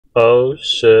Oh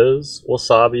shiz,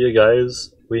 wasabi you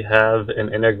guys. We have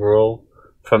an integral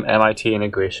from MIT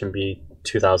Integration B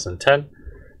 2010,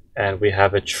 and we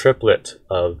have a triplet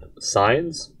of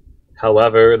sines.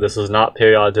 However, this is not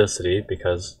periodicity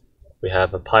because we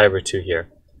have a pi over 2 here.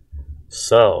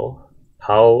 So,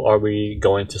 how are we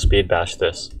going to speed batch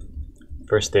this?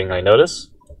 First thing I notice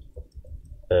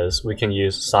is we can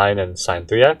use sine and sine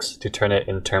 3x to turn it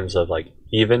in terms of like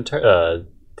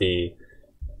the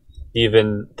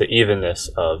evenness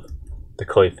of the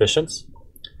coefficients.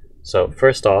 So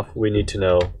first off, we need to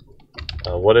know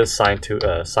what is sine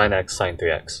x sine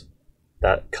 3x.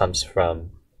 That comes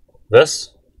from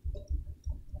this,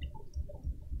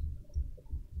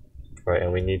 right?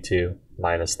 And we need to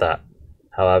minus that.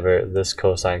 However, this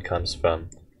cosine comes from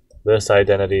this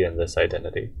identity and this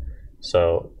identity.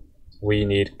 So we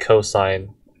need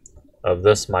cosine of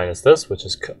this minus this, which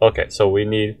is okay. So we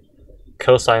need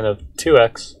cosine of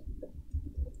 2x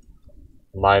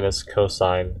minus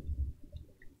cosine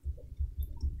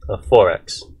of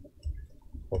 4x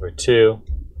over 2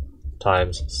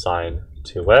 times sine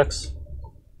 2x.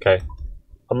 Okay,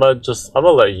 I'm gonna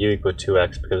let u equal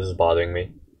 2x because this is bothering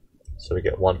me. So we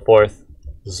get 1/4,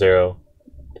 0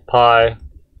 to pi,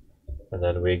 and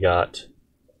then we got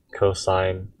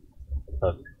cosine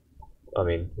of,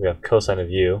 we have cosine of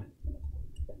u,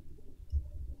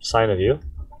 sine of u,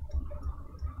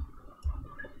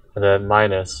 and then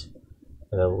minus,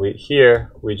 and then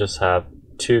we just have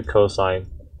 2 cosine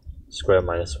squared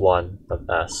minus 1 of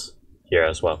s here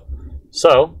as well.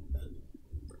 So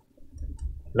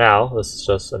now this is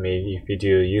just, if you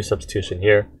do u substitution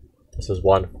here, this is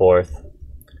 1/4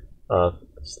 of,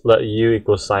 let u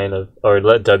equal sine of, or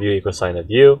let w equal sine of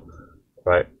u,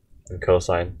 right? And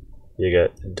cosine, you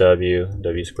get w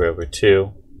squared over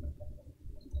 2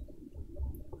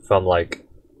 from like,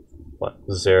 what,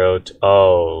 0 to,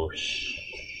 oh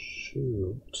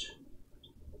shoot.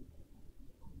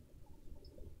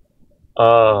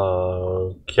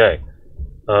 Okay.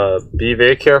 Be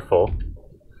very careful.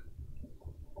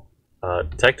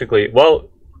 Technically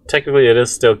it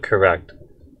is still correct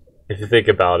if you think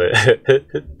about it.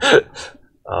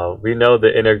 We know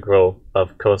the integral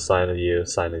of cosine of u,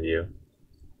 sine of u.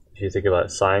 If you think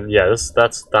about sine, yeah,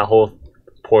 that whole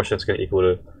portion is going to equal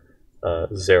to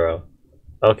 0.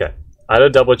 Okay, I had to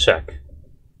double check,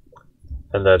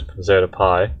 and then from 0 to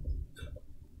pi.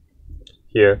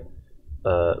 Here,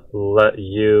 let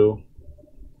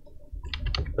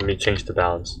me change the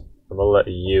balance. I'm gonna let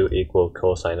u equal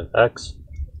cosine of x,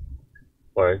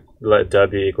 or let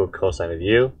w equal cosine of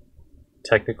u,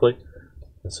 technically.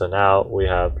 And so now we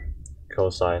have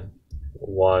cosine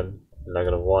 1,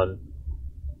 -1,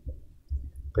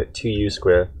 get 2u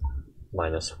squared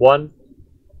minus 1.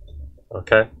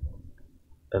 Okay,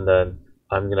 and then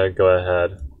I'm gonna go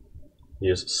ahead,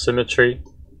 use symmetry.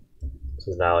 This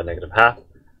is now a -1/2.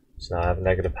 So now I have a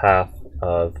 -1/2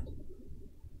 of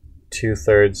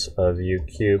 2/3 of u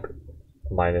cubed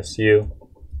minus u.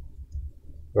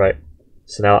 Right.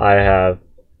 So now I have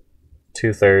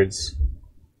 2/3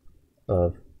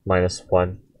 of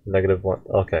 -1, -1.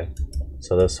 Okay.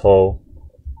 So this whole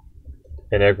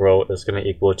integral is going to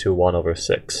equal to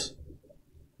 1/6.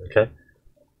 Okay.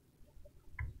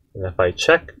 And if I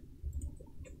check,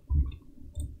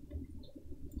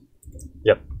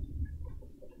 yep.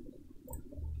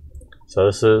 So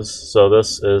this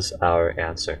is our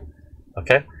answer.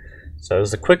 Okay. So this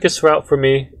is the quickest route for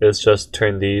me, is just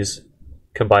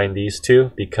combine these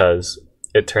two, because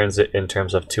it turns it in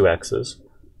terms of 2 x's,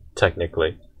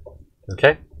 technically.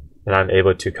 Okay? And I'm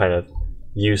able to kind of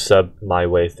u-sub my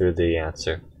way through the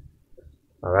answer.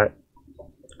 Alright?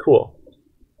 Cool.